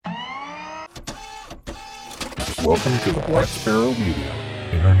Welcome to the Black Sparrow Media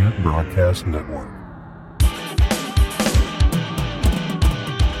Internet Broadcast Network.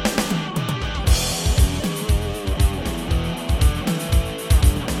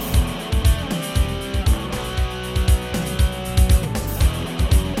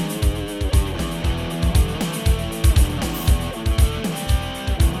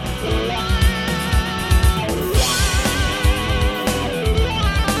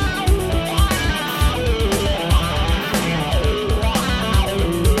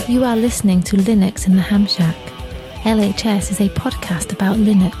 You are listening to Linux in the Hamshack. LHS is a podcast about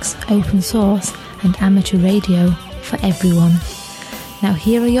Linux, open source, and amateur radio for everyone. Now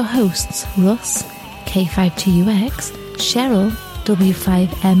here are your hosts, Russ, K52UX, Cheryl,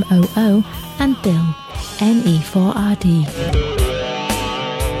 W5MOO, and Bill, NE4RD.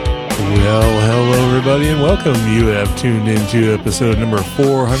 Well, hello everybody and welcome. You have tuned into episode number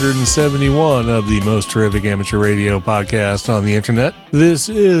 471 of the most terrific amateur radio podcast on the internet. This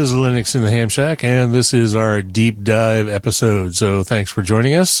is Linux in the Hamshack, and this is our deep dive episode, so thanks for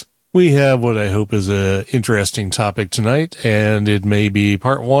joining us. We have what I hope is an interesting topic tonight, and it may be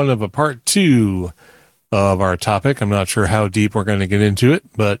part one of a part two of our topic. I'm not sure how deep we're going to get into it,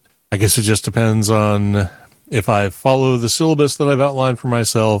 but I guess it just depends on if I follow the syllabus that I've outlined for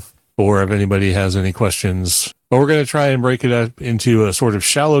myself, or if anybody has any questions. But we're going to try and break it up into a sort of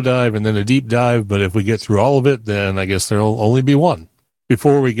shallow dive and then a deep dive, but if we get through all of it, then I guess there'll only be one.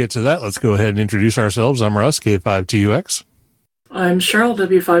 Before we get to that, let's go ahead and introduce ourselves. I'm Russ, K52UX. I'm Cheryl,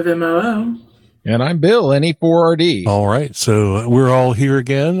 W5MOO. And I'm Bill, NE4RD. All right, so we're all here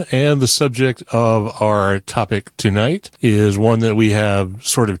again, and the subject of our topic tonight is one that we have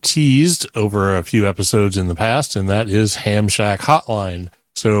sort of teased over a few episodes in the past, and that is Hamshack Hotline.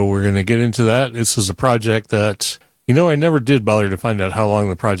 So we're going to get into that. This is a project that, I never did bother to find out how long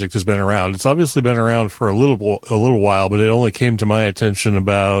the project has been around. It's obviously been around for a little while, but it only came to my attention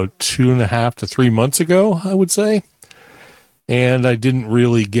about 2.5 to 3 months ago, I would say. And I didn't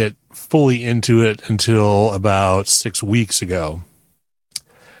really get fully into it until about 6 weeks ago.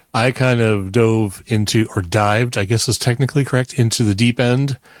 I kind of dived, I guess is technically correct, into the deep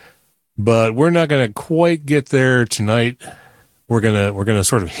end, but we're not going to quite get there tonight. We're gonna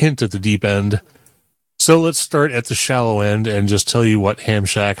sort of hint at the deep end. So let's start at the shallow end and just tell you what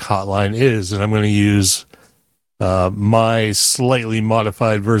Hamshack Hotline is. And I'm going to use my slightly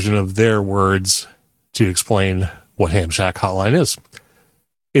modified version of their words to explain what Hamshack Hotline is.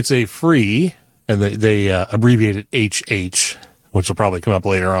 It's a free, and they abbreviate it HH, which will probably come up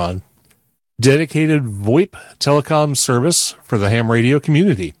later on, dedicated VoIP telecom service for the ham radio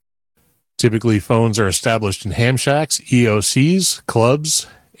community. Typically, phones are established in ham shacks, EOCs, clubs,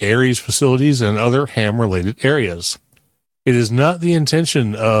 ARES facilities, and other ham-related areas. It is not the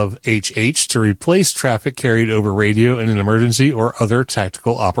intention of HH to replace traffic carried over radio in an emergency or other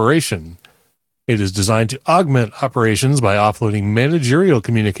tactical operation. It is designed to augment operations by offloading managerial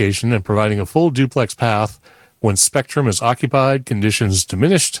communication and providing a full duplex path when spectrum is occupied, conditions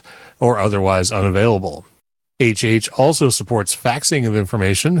diminished, or otherwise unavailable. HH also supports faxing of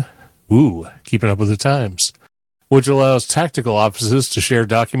information, keeping up with the times, which allows tactical offices to share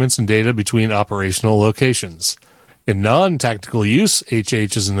documents and data between operational locations. In non-tactical use,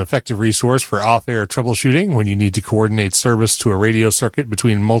 HH is an effective resource for off-air troubleshooting when you need to coordinate service to a radio circuit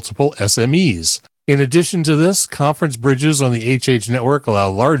between multiple SMEs. In addition to this, conference bridges on the HH network allow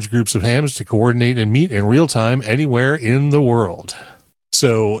large groups of hams to coordinate and meet in real time anywhere in the world.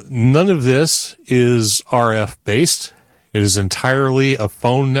 So none of this is RF-based. It is entirely a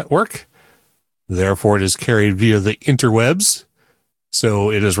phone network. Therefore, it is carried via the interwebs.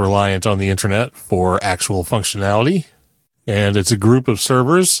 So it is reliant on the internet for actual functionality. And it's a group of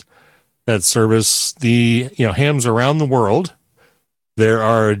servers that service the hams around the world. There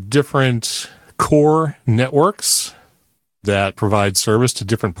are different core networks that provide service to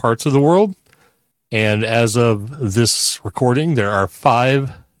different parts of the world. And as of this recording, there are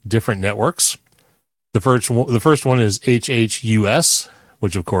 5 different networks. The first one is HHUS,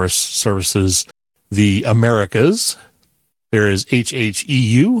 which of course services the Americas. There is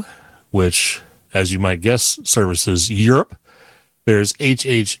HHEU, which, as you might guess, services Europe. There's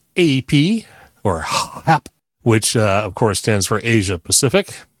HHAP, or HAP, which of course stands for Asia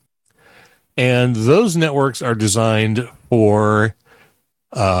Pacific. And those networks are designed for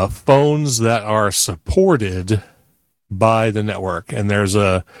phones that are supported by the network. And there's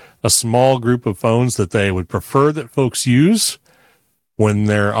a small group of phones that they would prefer that folks use when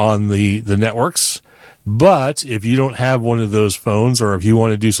they're on the networks. But if you don't have one of those phones, or if you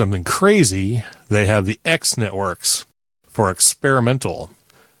want to do something crazy, they have the X networks for experimental.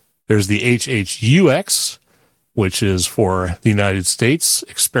 There's the HHUX, which is for the United States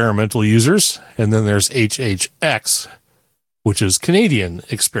experimental users. And then there's HHX, which is Canadian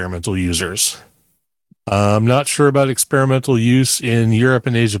experimental users. I'm not sure about experimental use in Europe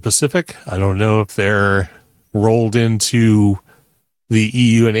and Asia Pacific. I don't know if they're rolled into the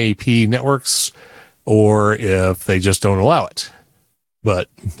EU and AP networks or if they just don't allow it. But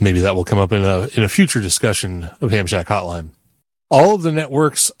maybe that will come up in a future discussion of Hamshack Hotline. All of the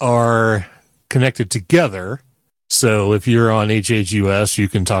networks are connected together. So if you're on HHUS, you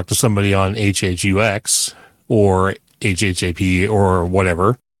can talk to somebody on HHUX or HHAP or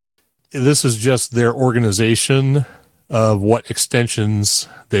whatever. This is just their organization of what extensions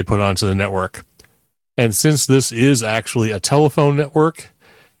they put onto the network. And since this is actually a telephone network,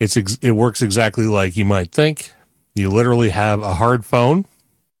 it works exactly like you might think. You literally have a hard phone.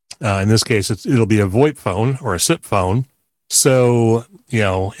 In this case, it'll be a VoIP phone or a SIP phone. So,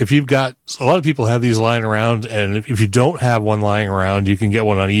 if you've got, a lot of people have these lying around, and if you don't have one lying around, you can get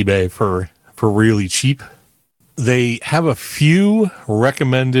one on eBay for really cheap. They have a few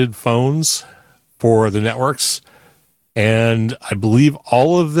recommended phones for the networks, and I believe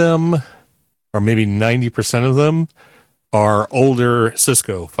all of them, or maybe 90% of them, are older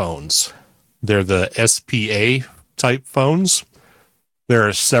Cisco phones. They're the SPA type phones. There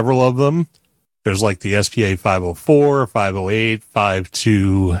are several of them. There's like the SPA 504, 508,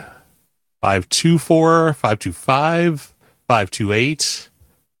 524, 525, 528,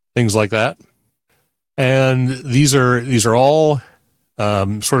 things like that. And these are all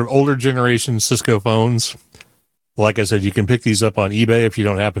sort of older generation Cisco phones. Like I said, you can pick these up on eBay if you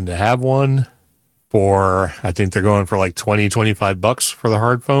don't happen to have one. I think they're going for like $20-$25 for the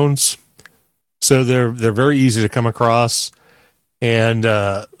hard phones. So they're very easy to come across. And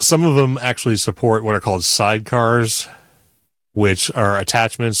some of them actually support what are called sidecars, which are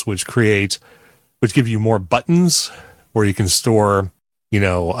attachments which give you more buttons where you can store,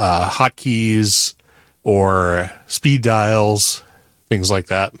 hotkeys or speed dials, things like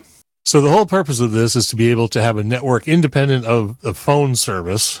that. So the whole purpose of this is to be able to have a network independent of the phone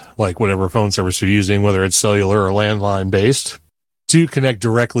service, like whatever phone service you're using, whether it's cellular or landline based, to connect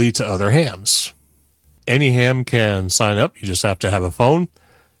directly to other hams. Any ham can sign up. You just have to have a phone.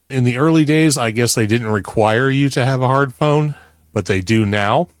 In the early days, I guess they didn't require you to have a hard phone, but they do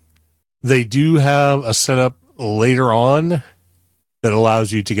now. They do have a setup later on that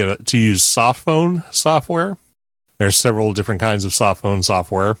allows you to use soft phone software. There's several different kinds of soft phone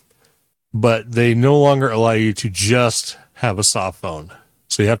software, but they no longer allow you to just have a soft phone.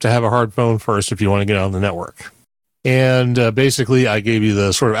 So you have to have a hard phone first if you want to get on the network. And basically, I gave you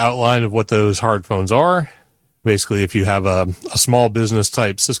the sort of outline of what those hard phones are. Basically, if you have a small business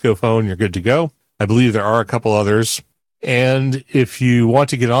type Cisco phone, you're good to go. I believe there are a couple others. And if you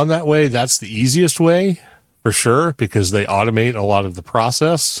want to get on that way, that's the easiest way for sure, because they automate a lot of the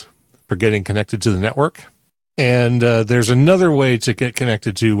process for getting connected to the network. And there's another way to get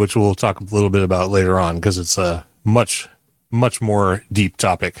connected to, which we'll talk a little bit about later on, because it's a much, much more deep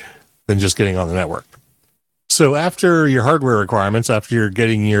topic than just getting on the network. So after your hardware requirements, after you're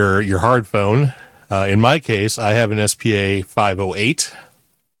getting your hard phone, in my case, I have an SPA 508.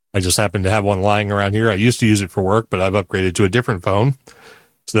 I just happen to have one lying around here. I used to use it for work, but I've upgraded to a different phone.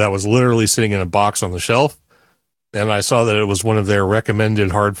 So that was literally sitting in a box on the shelf. And I saw that it was one of their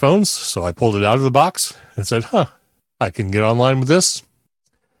recommended hard phones. So I pulled it out of the box and said, I can get online with this.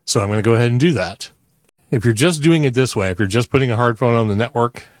 So I'm going to go ahead and do that. If you're just doing it this way, if you're just putting a hard phone on the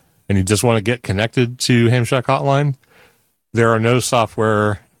network and you just want to get connected to Hamshack Hotline, there are no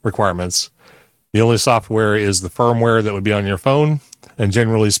software requirements. The only software is the firmware that would be on your phone. And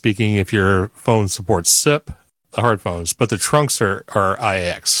generally speaking, if your phone supports SIP, the hard phones, but the trunks are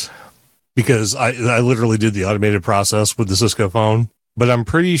IAX. Because I literally did the automated process with the Cisco phone, but I'm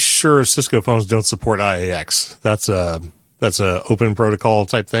pretty sure Cisco phones don't support IAX. That's a open protocol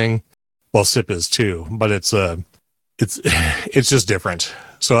type thing. Well, SIP is too, but it's just different.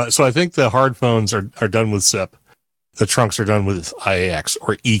 So I think the hard phones are done with SIP. The trunks are done with IAX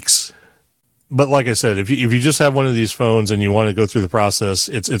or EEX. But like I said, if you just have one of these phones and you want to go through the process,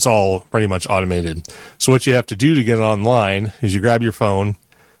 it's all pretty much automated. So what you have to do to get online is you grab your phone.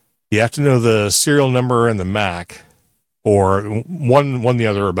 You have to know the serial number and the MAC, or one, the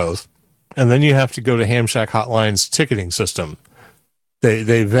other, or both. And then you have to go to Hamshack Hotline's ticketing system.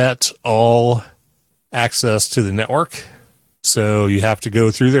 They vet all access to the network. So you have to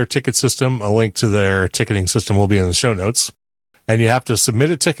go through their ticket system. A link to their ticketing system will be in the show notes. And you have to submit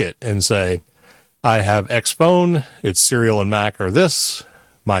a ticket and say, I have X phone, its serial and MAC are this,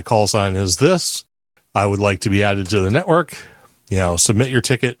 my call sign is this, I would like to be added to the network. Submit your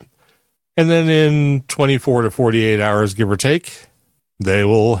ticket. And then in 24 to 48 hours, give or take, they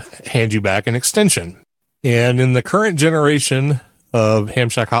will hand you back an extension. And in the current generation of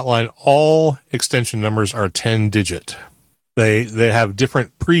Hamshack Hotline, all extension numbers are 10-digit. They have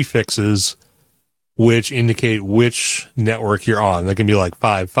different prefixes which indicate which network you're on. They can be like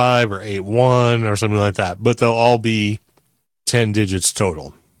 55 or 81 or something like that, but they'll all be 10 digits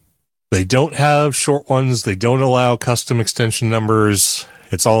total. They don't have short ones. They don't allow custom extension numbers.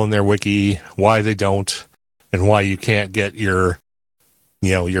 It's all in their wiki, why they don't, and why you can't get your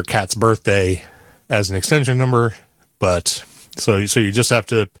cat's birthday as an extension number. But so you just have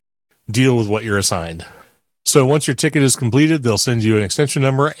to deal with what you're assigned. So once your ticket is completed, they'll send you an extension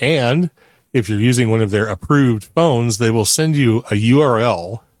number, and if you're using one of their approved phones, they will send you a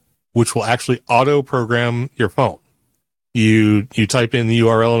URL which will actually auto-program your phone. You type in the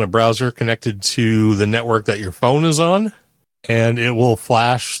URL in a browser connected to the network that your phone is on, and it will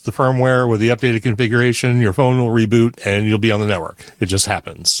flash the firmware with the updated configuration. Your phone will reboot, and you'll be on the network. It just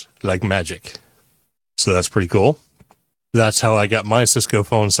happens like magic. So that's pretty cool. That's how I got my Cisco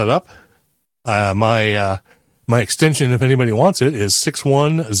phone set up. My extension, if anybody wants it, is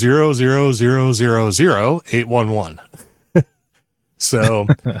 61000000811. So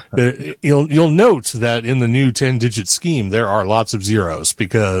you'll note that in the new 10-digit scheme, there are lots of zeros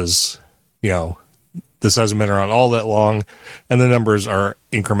because, this hasn't been around all that long, and the numbers are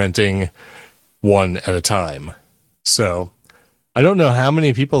incrementing one at a time. So I don't know how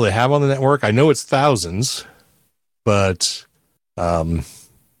many people they have on the network. I know it's thousands, but I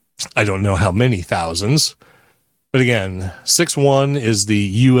don't know how many thousands. But again, 61 is the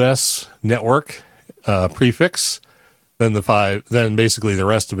US network prefix. Then then basically the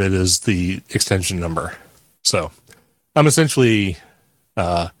rest of it is the extension number. So I'm essentially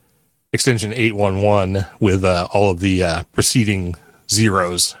extension 811 with all of the preceding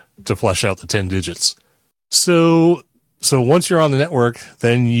zeros to flesh out the 10 digits. So once you're on the network,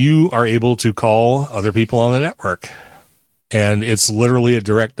 then you are able to call other people on the network. And it's literally a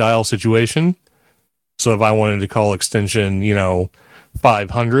direct dial situation. So if I wanted to call extension,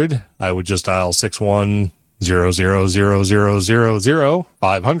 500, I would just dial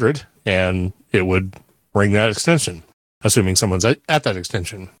 61000000500, and it would ring that extension, assuming someone's at that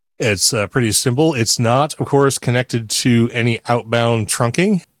extension. It's pretty simple. It's not, of course, connected to any outbound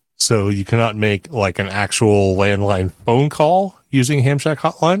trunking. So you cannot make like an actual landline phone call using Hamshack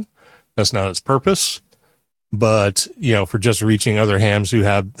Hotline. That's not its purpose. But, for just reaching other hams who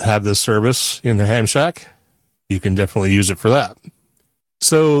have this service in their Hamshack, you can definitely use it for that.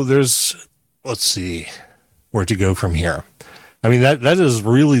 So let's see where to go from here. I mean, that is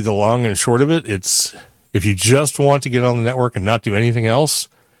really the long and short of it. It's, if you just want to get on the network and not do anything else,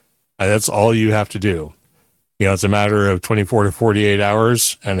 that's all you have to do. It's a matter of 24 to 48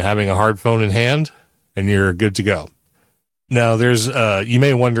 hours and having a hard phone in hand, and you're good to go. Now, there's, you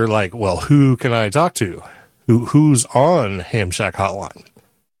may wonder, well, who can I talk to? Who's on Hamshack Hotline?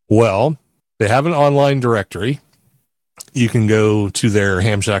 Well, they have an online directory. You can go to their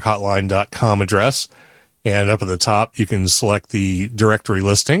hamshackhotline.com address, and up at the top, you can select the directory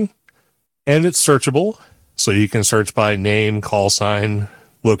listing, and it's searchable. So you can search by name, call sign,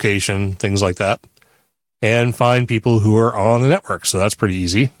 location, things like that, and find people who are on the network. So that's pretty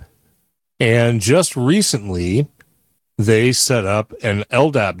easy. And just recently, they set up an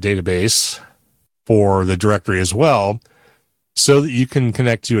LDAP database for the directory as well, so that you can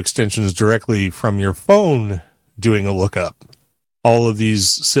connect to extensions directly from your phone doing a lookup. All of these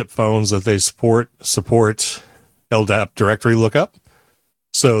SIP phones that they support LDAP directory lookup.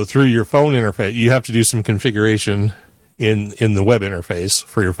 So through your phone interface, you have to do some configuration in the web interface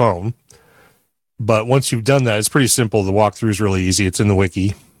for your phone. But once you've done that, it's pretty simple. The walkthrough is really easy. It's in the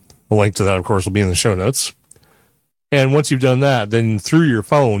wiki. The link to that, of course, will be in the show notes. And once you've done that, then through your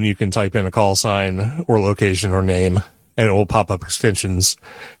phone, you can type in a call sign or location or name, and it will pop up extensions.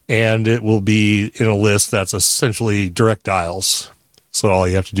 And it will be in a list that's essentially direct dials. So all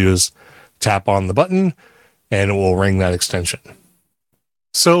you have to do is tap on the button, and it will ring that extension.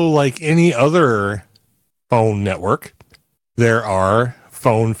 So like any other phone network, there are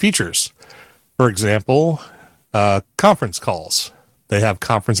phone features. For example, conference calls. They have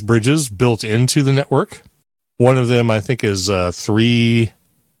conference bridges built into the network. One of them, I think, is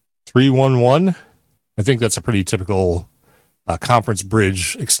 311. I think that's a pretty typical conference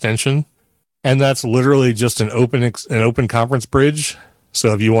bridge extension. And that's literally just an open conference bridge.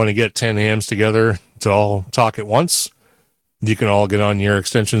 So if you want to get 10 hams together to all talk at once, you can all get on your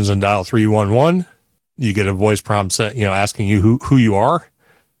extensions and dial 311. You get a voice prompt asking you who you are.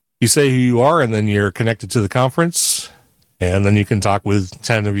 You say who you are, and then you're connected to the conference, And then you can talk with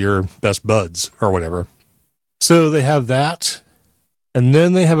 10 of your best buds or whatever. So they have that. And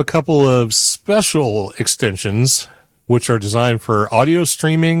then they have a couple of special extensions, which are designed for audio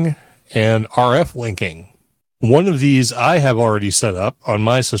streaming and RF linking. One of these I have already set up on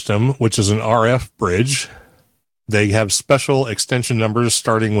my system, which is an RF bridge. They have special extension numbers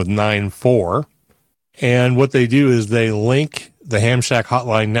starting with 9.4. And what they do is they link the Hamshack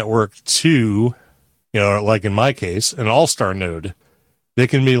Hotline network to, like in my case, an all-star node. They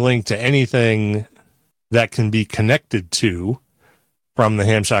can be linked to anything that can be connected to from the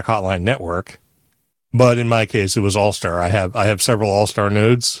Hamshack Hotline network. But in my case, it was all-star. I have several all-star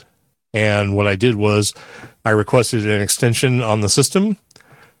nodes. And what I did was I requested an extension on the system,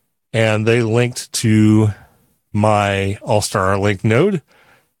 and they linked to my all-star link node,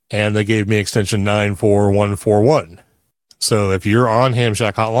 and they gave me extension 94141. So if you're on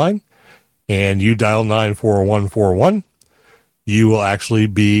Hamshack Hotline and you dial 94141, you will actually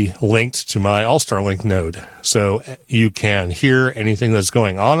be linked to my all-star link node. So you can hear anything that's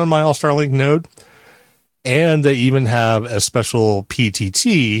going on my all-star link node. And they even have a special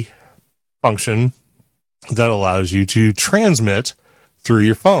PTT function that allows you to transmit through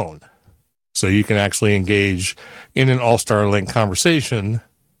your phone. So you can actually engage in an all-star link conversation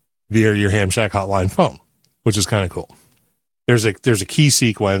via your Hamshack Hotline phone, which is kind of cool. There's a key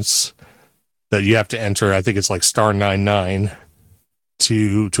sequence that you have to enter. I think it's like *99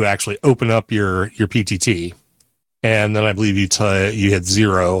 to actually open up your PTT. And then I believe you hit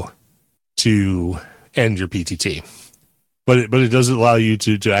 0 to end your PTT. But it does allow you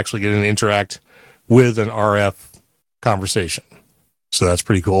to actually get and interact with an RF conversation. So that's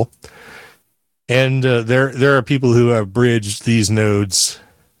pretty cool. And there are people who have bridged these nodes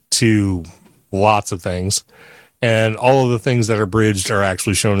to lots of things. And all of the things that are bridged are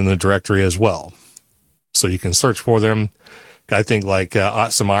actually shown in the directory as well. So you can search for them. I think like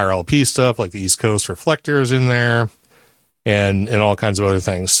some IRLP stuff, like the East Coast reflectors in there and all kinds of other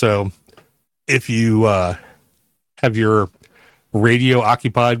things. So if you have your radio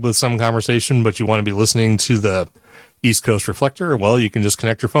occupied with some conversation, but you want to be listening to the East Coast reflector, well, you can just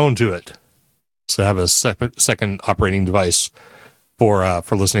connect your phone to it. So have a second operating device for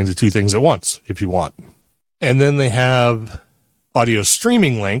listening to two things at once if you want. And then they have audio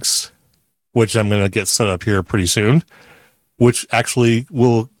streaming links, which I'm going to get set up here pretty soon, which actually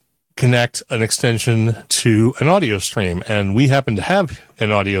will connect an extension to an audio stream. And we happen to have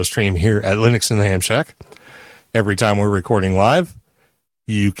an audio stream here at Linux in the Hamshack. Every time we're recording live,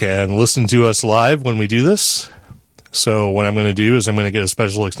 you can listen to us live when we do this. So what I'm going to do is I'm going to get a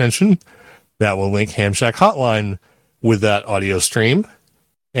special extension that will link Hamshack Hotline with that audio stream.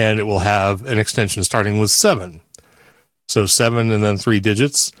 And it will have an extension starting with 7. So 7 and then 3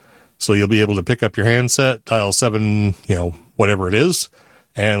 digits. So you'll be able to pick up your handset, dial 7, whatever it is,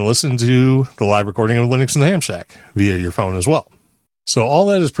 and listen to the live recording of Linux in the Hamshack via your phone as well. So all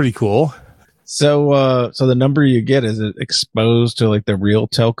that is pretty cool. So the number you get, is it exposed to like the real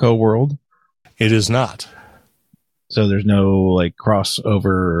telco world? It is not. So there's no like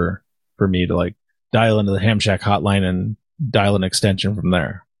crossover for me to like dial into the Hamshack hotline and dial an extension from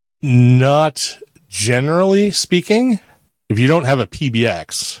there. Not generally speaking. If you don't have a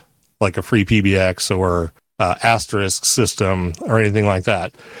PBX, like a free PBX or asterisk system or anything like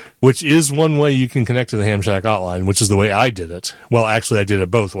that, which is one way you can connect to the Hamshack hotline, which is the way I did it. Well, actually, I did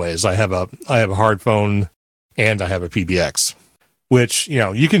it both ways. I have a hard phone and I have a PBX, which,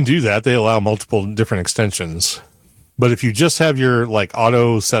 you can do that. They allow multiple different extensions. But if you just have your like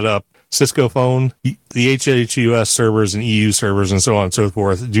auto set up Cisco phone, the HHUS servers and EU servers and so on and so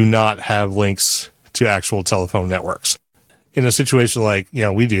forth do not have links to actual telephone networks. In a situation like,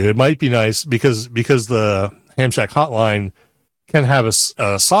 we do, it might be nice because the Hamshack hotline can have a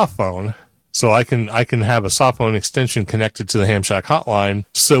soft phone. So I can have a soft phone extension connected to the Hamshack hotline.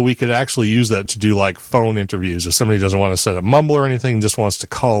 So we could actually use that to do like phone interviews. If somebody doesn't want to set up Mumble or anything, just wants to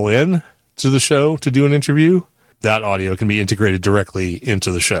call in to the show to do an interview, that audio can be integrated directly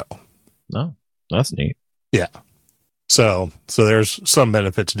into the show. Oh, that's neat. Yeah. So there's some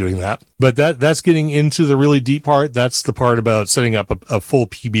benefit to doing that, but that's getting into the really deep part. That's the part about setting up a full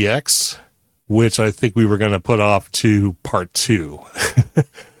PBX, which I think we were going to put off to part 2.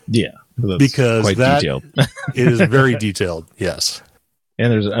 Yeah. Because quite that detailed. It is very detailed. Yes.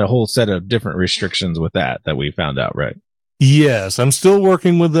 And there's a whole set of different restrictions with that we found out, right? Yes. I'm still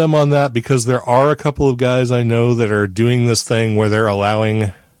working with them on that because there are a couple of guys I know that are doing this thing where they're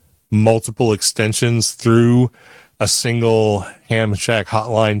allowing multiple extensions through a single Hamshack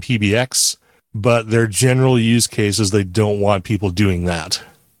hotline PBX, but their general use cases, they don't want people doing that.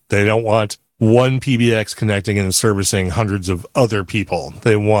 They don't want one PBX connecting and servicing hundreds of other people.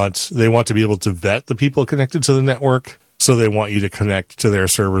 They want to be able to vet the people connected to the network, so they want you to connect to their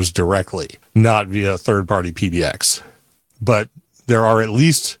servers directly, not via third-party PBX. But there are at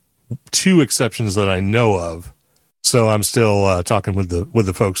least 2 exceptions that I know of, so I'm still talking with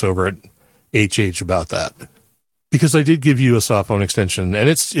the folks over at HH about that. Because I did give you a soft phone extension, and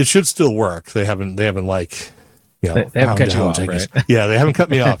it should still work. They haven't like, you know, they haven't cut you off, right? Yeah, they haven't cut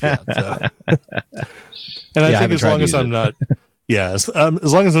me off yet. So. And I think as long as I'm not, as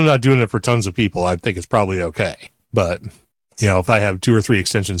long as I'm not doing it for tons of people, I think it's probably okay. But you know, if I have 2 or 3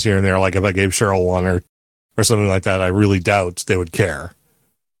 extensions here and there, like if I gave Cheryl one or something like that, I really doubt they would care.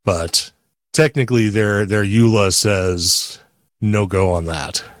 But technically, their EULA says no go on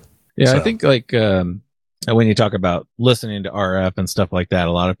that. Yeah, so. I think like when you talk about listening to RF and stuff like that,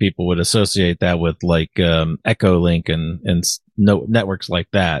 a lot of people would associate that with like Echolink and networks like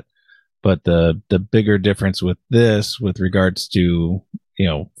that. But the bigger difference with this, with regards to, you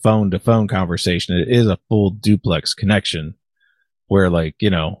know, phone to phone conversation, it is a full duplex connection, where like, you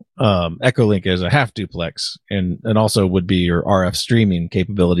know, Echolink is a half duplex, and also would be your RF streaming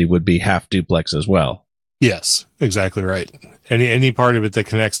capability would be half duplex as well. Yes, exactly right. Any part of it that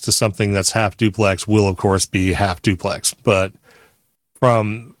connects to something that's half duplex will, of course, be half duplex. But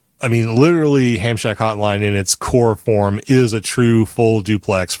literally, Hamshack Hotline in its core form is a true full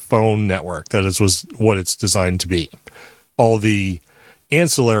duplex phone network. That was what it's designed to be. All the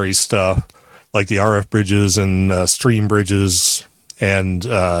ancillary stuff, like the RF bridges and stream bridges and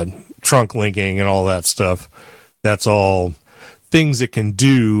trunk linking and all that stuff, that's all things it can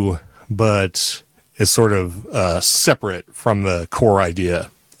do, but is sort of separate from the core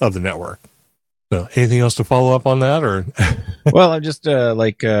idea of the network. So, anything else to follow up on that, or? Well, I'm just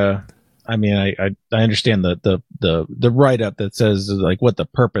I understand the write up that says like what the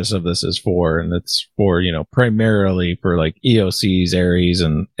purpose of this is for, and it's for, you know, primarily for like EOCs, ARIES,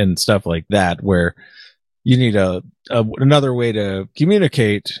 and stuff like that, where you need another way to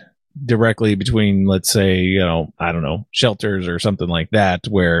communicate directly between, let's say, you know, I don't know, shelters or something like that,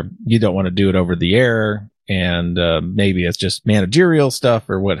 where you don't want to do it over the air, and maybe it's just managerial stuff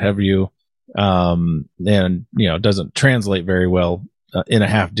or what have you, and you know, doesn't translate very well in a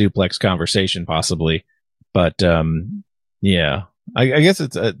half duplex conversation possibly. But yeah, I guess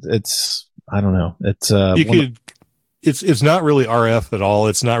it's I don't know, it's it's not really RF at all.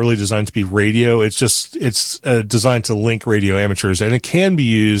 It's not really designed to be radio. It's designed to link radio amateurs, and it can be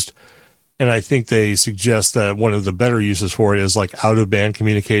used. And I think they suggest that one of the better uses for it is like out of band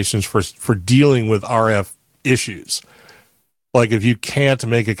communications for dealing with RF issues. Like if you can't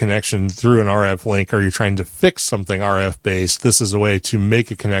make a connection through an RF link, or you're trying to fix something RF based, this is a way to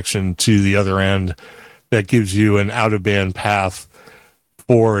make a connection to the other end that gives you an out of band path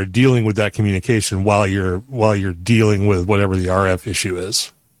for dealing with that communication while you're dealing with whatever the RF issue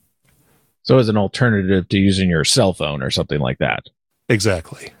is. So as an alternative to using your cell phone or something like that.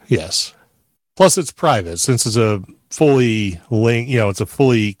 Exactly. Yes. Plus it's private, since it's a fully it's a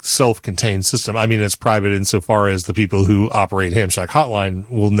fully self-contained system. I mean, it's private insofar as the people who operate Hamshack Hotline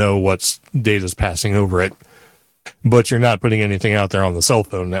will know what data's passing over it, but you're not putting anything out there on the cell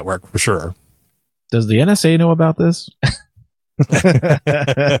phone network for sure. Does the NSA know about this?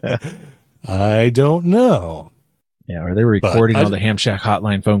 I don't know. Yeah, are they recording all the Hamshack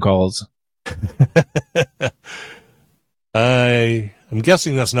Hotline phone calls? I'm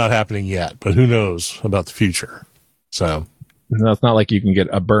guessing that's not happening yet, but who knows about the future. So no, it's not like you can get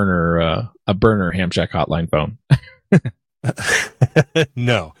a burner Hamshack Hotline phone.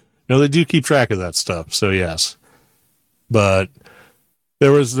 No, they do keep track of that stuff. So yes, but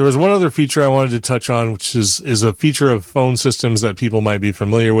there was one other feature I wanted to touch on, which is a feature of phone systems that people might be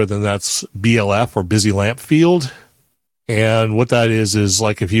familiar with, and that's BLF, or busy lamp field. And what that is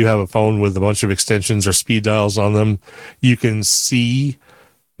like if you have a phone with a bunch of extensions or speed dials on them, you can see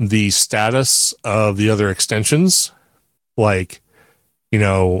the status of the other extensions. Like, you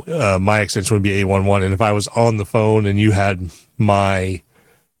know, my extension would be 811, and if I was on the phone and you had my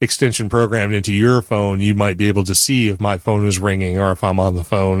extension programmed into your phone, you might be able to see if my phone is ringing, or if I'm on the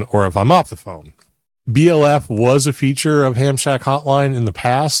phone, or if I'm off the phone. BLF was a feature of Hamshack Hotline in the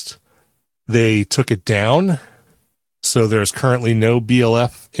past. They took it down, so there's currently no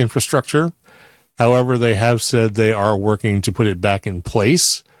BLF infrastructure. However, they have said they are working to put it back in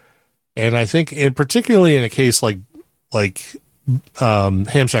place. And I think, particularly in a case like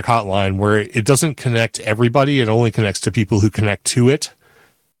Hamshack Hotline, where it doesn't connect everybody, it only connects to people who connect to it.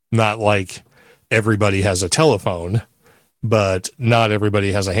 Not like everybody has a telephone, but not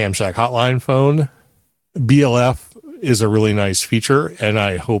everybody has a Hamshack Hotline phone. BLF is a really nice feature, and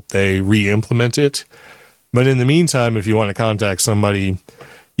I hope they re-implement it. But in the meantime, if you want to contact somebody,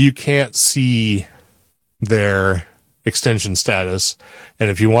 you can't see their extension status. And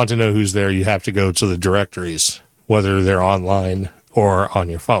if you want to know who's there, you have to go to the directories, whether they're online or on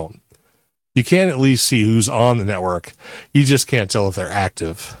your phone. You can at least see who's on the network. You just can't tell if they're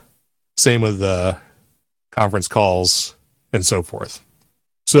active. Same with the conference calls and so forth.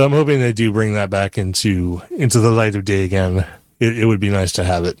 So I'm hoping they do bring that back into the light of day again. It would be nice to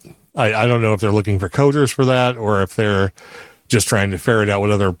have it. I don't know if they're looking for coders for that or if they're just trying to ferret out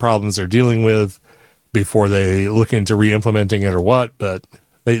what other problems they're dealing with before they look into re-implementing it or what, but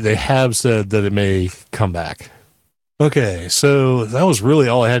they have said that it may come back. Okay, so that was really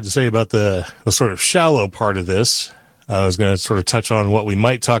all I had to say about the sort of shallow part of this. I was going to sort of touch on what we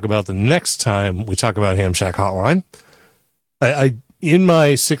might talk about the next time we talk about Hamshack Hotline. I in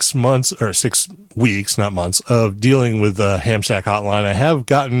my 6 months, or 6 weeks, not months, of dealing with the Hamshack Hotline, I have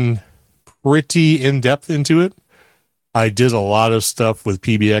gotten pretty in-depth into it. I did a lot of stuff with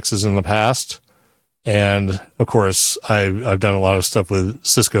PBXs in the past, and of course, I've done a lot of stuff with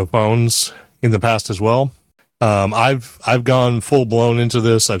Cisco phones in the past as well. I've gone full blown into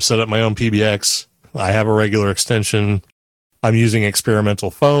this. I've set up my own PBX. I have a regular extension. I'm using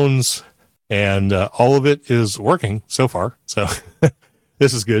experimental phones, and all of it is working so far. So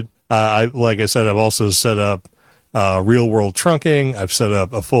this is good. Like I said, I've also set up real world trunking. I've set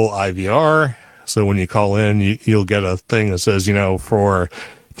up a full IVR. So when you call in, you'll get a thing that says, for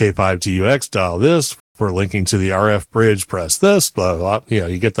K5TUX, dial this. For linking to the RF bridge, press this, blah, blah, blah.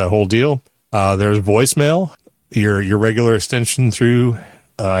 You get that whole deal. There's voicemail. Your regular extension through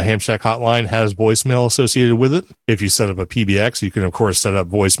Hamshack Hotline has voicemail associated with it. If you set up a PBX, you can, of course, set up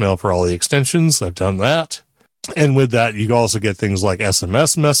voicemail for all the extensions. I've done that. And with that, you also get things like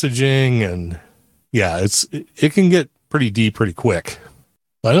SMS messaging. And yeah, it can get pretty deep pretty quick.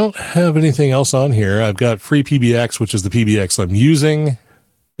 I don't have anything else on here. I've got Free PBX, which is the PBX I'm using.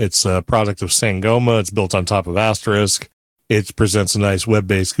 It's a product of Sangoma. It's built on top of Asterisk. It presents a nice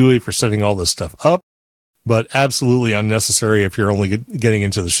web-based GUI for setting all this stuff up, but absolutely unnecessary if you're only getting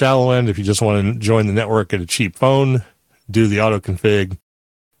into the shallow end. If you just want to join the network, get a cheap phone, do the auto config,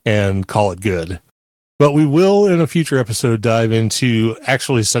 and call it good. But we will, in a future episode, dive into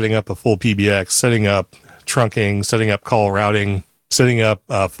actually setting up a full PBX, setting up trunking, setting up call routing, setting up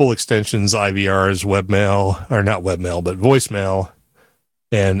full extensions, IVRs, webmail, or not webmail, but voicemail,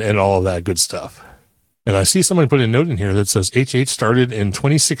 and all of that good stuff. And I see someone put a note in here that says HH started in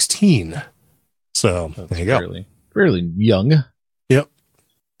 2016. So there you go. Fairly young. Yep.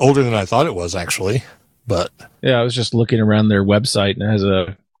 Older than I thought it was, actually. But yeah, I was just looking around their website, and it has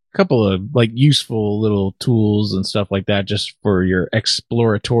a couple of useful little tools and stuff like that just for your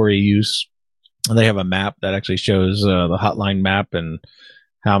exploratory use. And they have a map that actually shows the hotline map and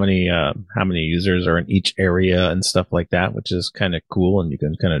how many users are in each area and stuff like that, which is kind of cool. And you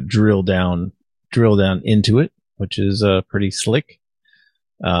can kind of drill down into it, which is pretty slick.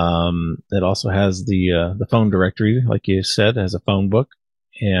 It also has the phone directory, like you said, has a phone book,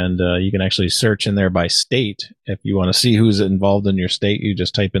 and you can actually search in there by state. If you want to see who's involved in your state, you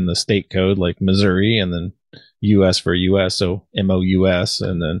just type in the state code, like Missouri, and then US for US, so MOUS,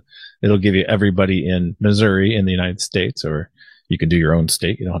 and then it'll give you everybody in Missouri in the United States, or you can do your own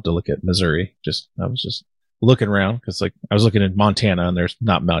state. You don't have to look at Missouri. I was just looking around because I was looking at Montana and there's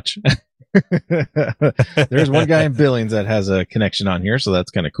not much. There's one guy in Billings that has a connection on here, so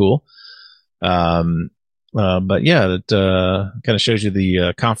that's kind of cool. But yeah, it kind of shows you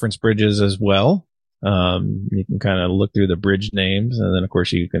the conference bridges as well. You can kind of look through the bridge names, and then of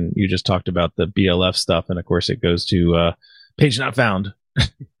course you just talked about the BLF stuff, and of course it goes to page not found.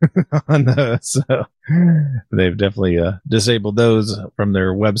 So they've definitely disabled those from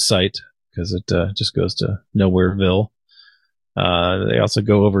their website because it just goes to Nowhereville. They also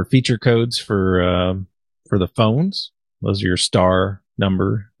go over feature codes for the phones. Those are your star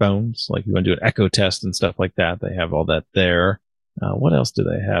number phones. Like you want to do an echo test and stuff like that. They have all that there. What else do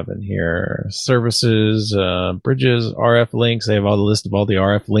they have in here? Services, bridges, RF links. They have all the list of all the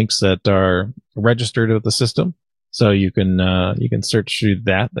RF links that are registered with the system. So you can search through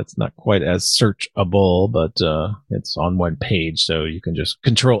that. That's not quite as searchable, but it's on one page. So you can just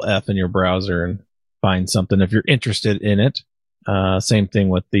Control F in your browser and find something if you're interested in it. Same thing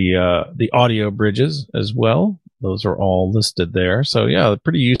with the audio bridges as well. Those are all listed there. So yeah,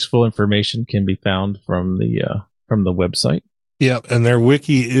 pretty useful information can be found from the website. Yeah, and their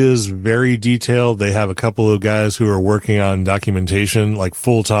wiki is very detailed. They have a couple of guys who are working on documentation, like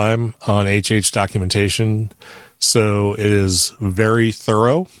full time on HH documentation. So it is very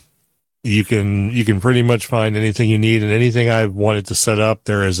thorough. You can pretty much find anything you need, and anything I've wanted to set up,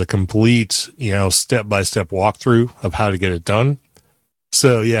 there is a complete, step-by-step walkthrough of how to get it done.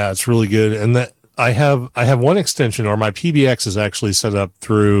 So yeah, it's really good. And that I have one extension, or my PBX is actually set up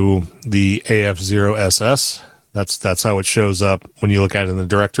through the AF0SS. That's how it shows up when you look at it in the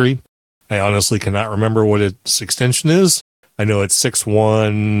directory. I honestly cannot remember what its extension is. I know it's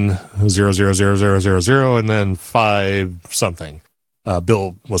 61000000 and then 5 something.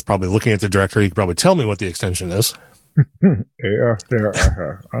 Bill was probably looking at the directory. He could probably tell me what the extension is. Yeah,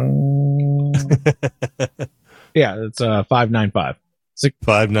 it's 595.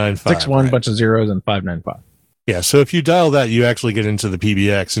 595. 61 right. bunch of zeros and 595. Yeah, so if you dial that, you actually get into the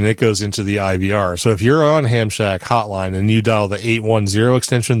PBX, and it goes into the IVR. So if you're on Hamshack Hotline and you dial the 810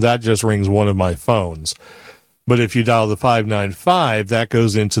 extension, that just rings one of my phones. But if you dial the 595, that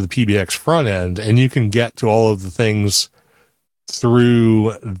goes into the PBX front end, and you can get to all of the things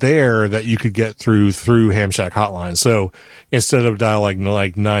through there that you could get through Hamshack Hotline. So instead of dialing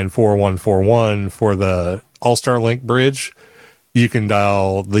like 94141 for the All-Star Link bridge, you can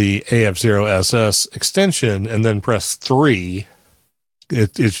dial the AF0SS extension and then press 3.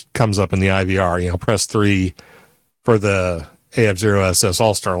 It comes up in the IVR, press 3 for the AF0SS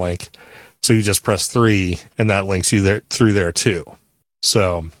All-Star Link. So you just press 3 and that links you there through there too.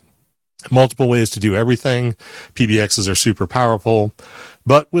 So multiple ways to do everything. PBXs are super powerful,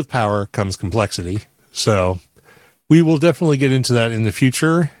 but with power comes complexity. So we will definitely get into that in the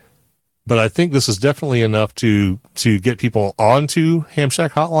future. But I think this is definitely enough to get people onto Hamshack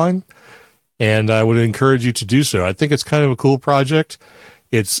Hotline, and I would encourage you to do so. I think it's kind of a cool project.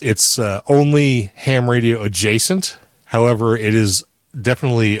 It's only ham radio adjacent. However, it is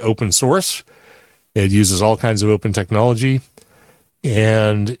definitely open source. It uses all kinds of open technology,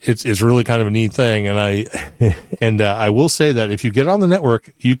 and it's really kind of a neat thing. And I will say that if you get on the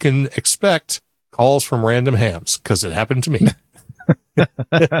network, you can expect calls from random hams, because it happened to me.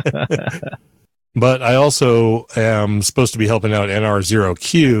 But I also am supposed to be helping out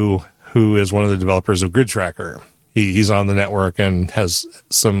NR0Q, who is one of the developers of Grid Tracker. He's on the network and has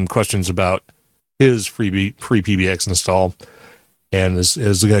some questions about his free PBX install, and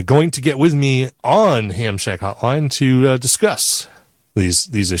is going to get with me on Hamshack Hotline to discuss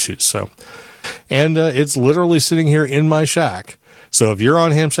these issues. So, and it's literally sitting here in my shack. So if you're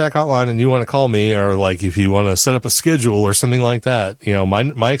on Hamshack Hotline and you want to call me, or like if you want to set up a schedule or something like that,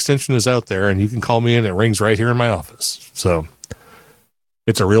 my extension is out there, and you can call me, and it rings right here in my office. So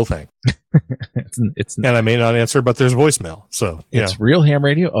it's a real thing. it's and I may not answer, but there's voicemail. So it's real ham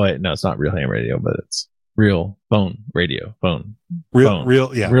radio. Oh no, it's not real ham radio, but it's real phone radio.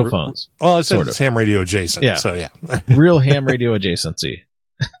 Real phones. Well, it says it's ham radio adjacent. Yeah. So yeah, real ham radio adjacency.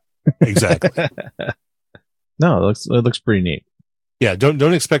 Exactly. No, it looks pretty neat. Yeah,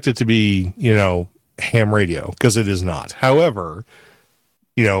 don't expect it to be, ham radio, because it is not. However,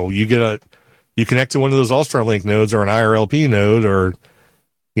 you connect to one of those All-Star Link nodes, or an IRLP node, or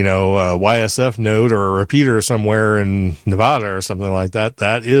a YSF node, or a repeater somewhere in Nevada or something like that.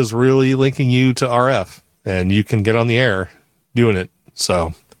 That is really linking you to RF, and you can get on the air doing it.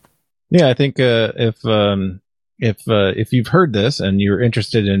 So, yeah, I think if you've heard this and you're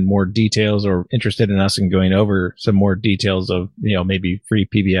interested in more details, or interested in us in going over some more details of, maybe free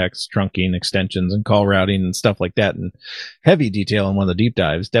PBX trunking extensions and call routing and stuff like that, and heavy detail in one of the deep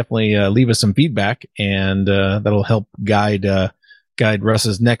dives, definitely leave us some feedback, and that'll help guide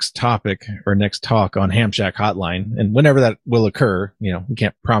Russ's next topic or next talk on Hamshack Hotline. And whenever that will occur, we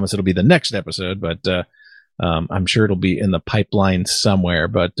can't promise it'll be the next episode, but I'm sure it'll be in the pipeline somewhere.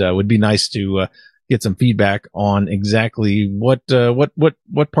 But it would be nice to get some feedback on exactly what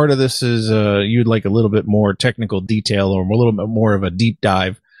part of this is you'd like a little bit more technical detail, or a little bit more of a deep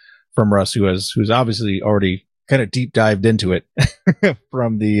dive from Russ, who's obviously already kind of deep dived into it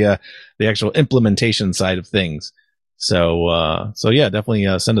from the actual implementation side of things. So yeah,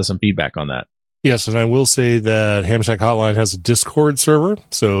 definitely send us some feedback on that. Yes, and I will say that Hamshack Hotline has a Discord server.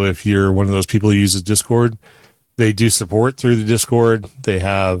 So if you're one of those people who uses Discord, they do support through the Discord. They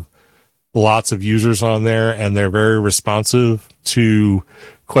have lots of users on there, and they're very responsive to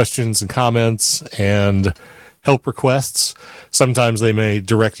questions and comments and help requests. Sometimes they may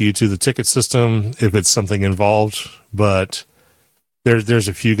direct you to the ticket system if it's something involved, but there's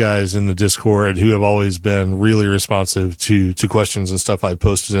a few guys in the Discord who have always been really responsive to questions and stuff I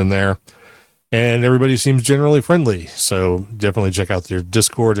posted in there. And everybody seems generally friendly. So definitely check out their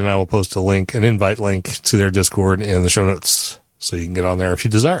Discord, and I will post an invite link to their Discord in the show notes, so you can get on there if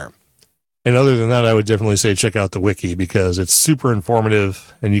you desire. And other than that, I would definitely say check out the wiki, because it's super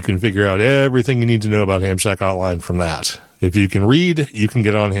informative, and you can figure out everything you need to know about Hamshack Hotline from that. if you can read, you can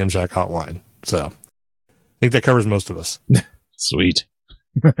get on Hamshack Hotline. So I think that covers most of us. Sweet.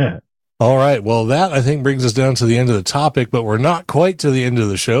 All right. Well, that I think brings us down to the end of the topic, but we're not quite to the end of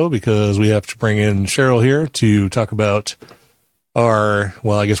the show because we have to bring in Cheryl here to talk about our,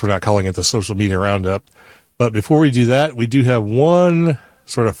 well, I guess we're not calling it the social media roundup. But before we do that, we do have one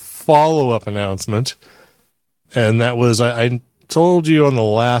sort of follow-up announcement. And that was, I told you on the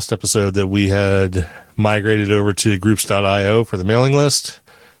last episode that we had migrated over to groups.io for the mailing list.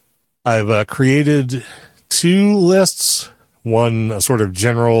 I've created 2 lists, one a sort of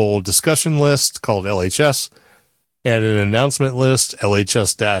general discussion list called LHS and an announcement list,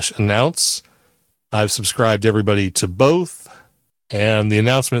 LHS-announce. I've subscribed everybody to both. And the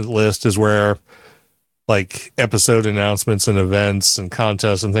announcement list is where like episode announcements and events and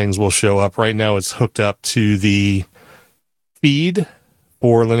contests and things will show up. Right now it's hooked up to the feed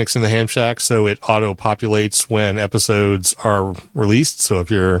for Linux in the Hamshack, so it auto-populates when episodes are released. So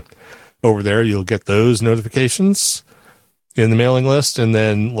if you're over there, you'll get those notifications in the mailing list. And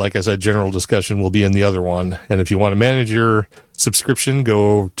then, like I said, general discussion will be in the other one. And if you want to manage your subscription,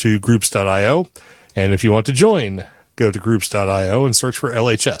 go to groups.io. And if you want to join, go to groups.io and search for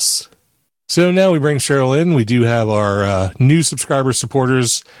LHS. So now we bring Cheryl in. We do have our new subscribers,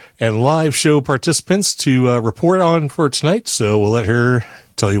 supporters, and live show participants to report on for tonight. So we'll let her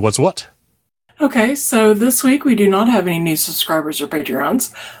tell you what's what. Okay, so this week we do not have any new subscribers or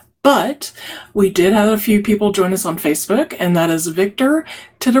Patreons, but we did have a few people join us on Facebook, and that is Victor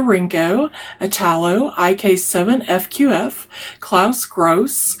Tidorenko, Italo, IK7FQF, Klaus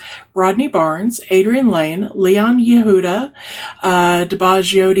Gross, Rodney Barnes, Adrian Lane, Leon Yehuda,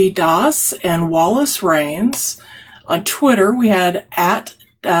 Debajioti Das, and Wallace Rains. On Twitter, we had at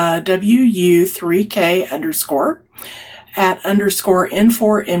WU3K_, at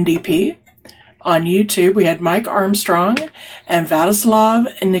 _N4MDP. On YouTube, we had Mike Armstrong and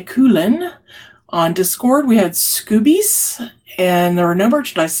Vladislav Nikulin. On Discord, we had Scoobies, and there were no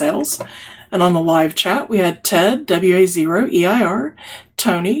merchandise sales. And on the live chat, we had Ted, WA0EIR,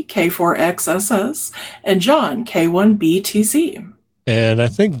 Tony, K4XSS, and John, K1BTC. And I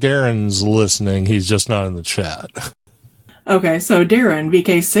think Darren's listening. He's just not in the chat. Okay, so Darren,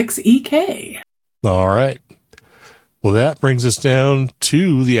 VK6EK. All right. Well, that brings us down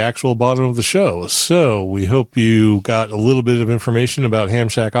to the actual bottom of the show. So we hope you got a little bit of information about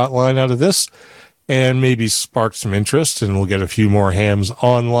Hamshack Hotline out of this and maybe sparked some interest, and we'll get a few more hams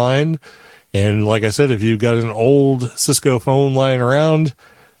online. And like I said, if you've got an old Cisco phone lying around,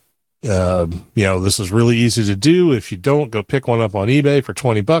 this is really easy to do. If you don't, go pick one up on eBay for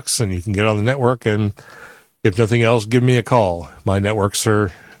 $20 and you can get on the network. And if nothing else, give me a call. My networks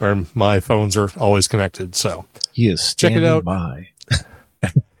or my phones are always connected. So he is standing check it out. By.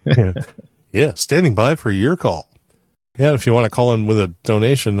 Yeah, standing by for your call. Yeah, if you want to call in with a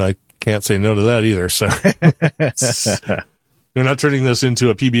donation, I can't say no to that either. So we're not turning this into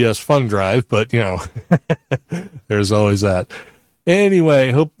a PBS fund drive, but there's always that.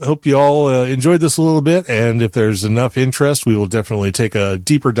 Anyway, hope you all enjoyed this a little bit, and if there's enough interest, we will definitely take a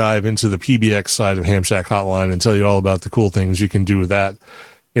deeper dive into the PBX side of Hamshack Hotline and tell you all about the cool things you can do with that.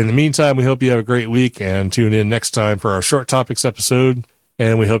 In the meantime, we hope you have a great week and tune in next time for our short topics episode,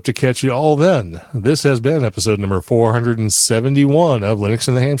 and we hope to catch you all then. This has been episode number 471 of Linux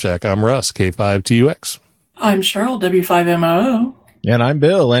in the Hamshack. I'm Russ, K5TUX. I'm Cheryl, W5MOO. And I'm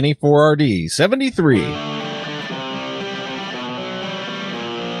Bill, NE4RD73.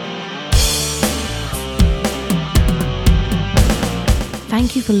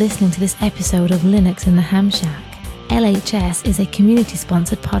 Thank you for listening to this episode of Linux in the Hamshack. LHS is a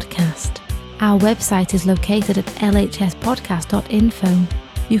community-sponsored podcast. Our website is located at lhspodcast.info.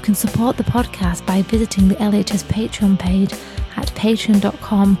 You can support the podcast by visiting the LHS Patreon page at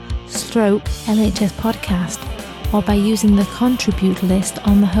patreon.com/LHS podcast or by using the contribute list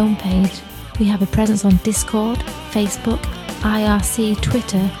on the homepage. We have a presence on Discord, Facebook, IRC,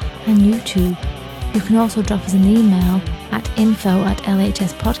 Twitter, and YouTube. You can also drop us an email at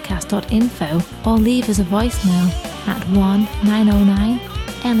info@lhspodcast.info or leave us a voicemail at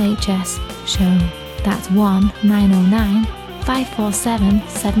 1-909-LHS-SHOW. That's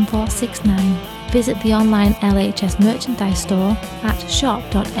 1-909-547-7469. Visit the online LHS merchandise store at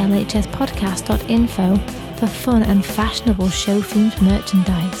shop.lhspodcast.info for fun and fashionable show-themed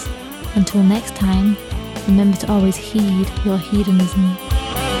merchandise. Until next time, remember to always heed your hedonism.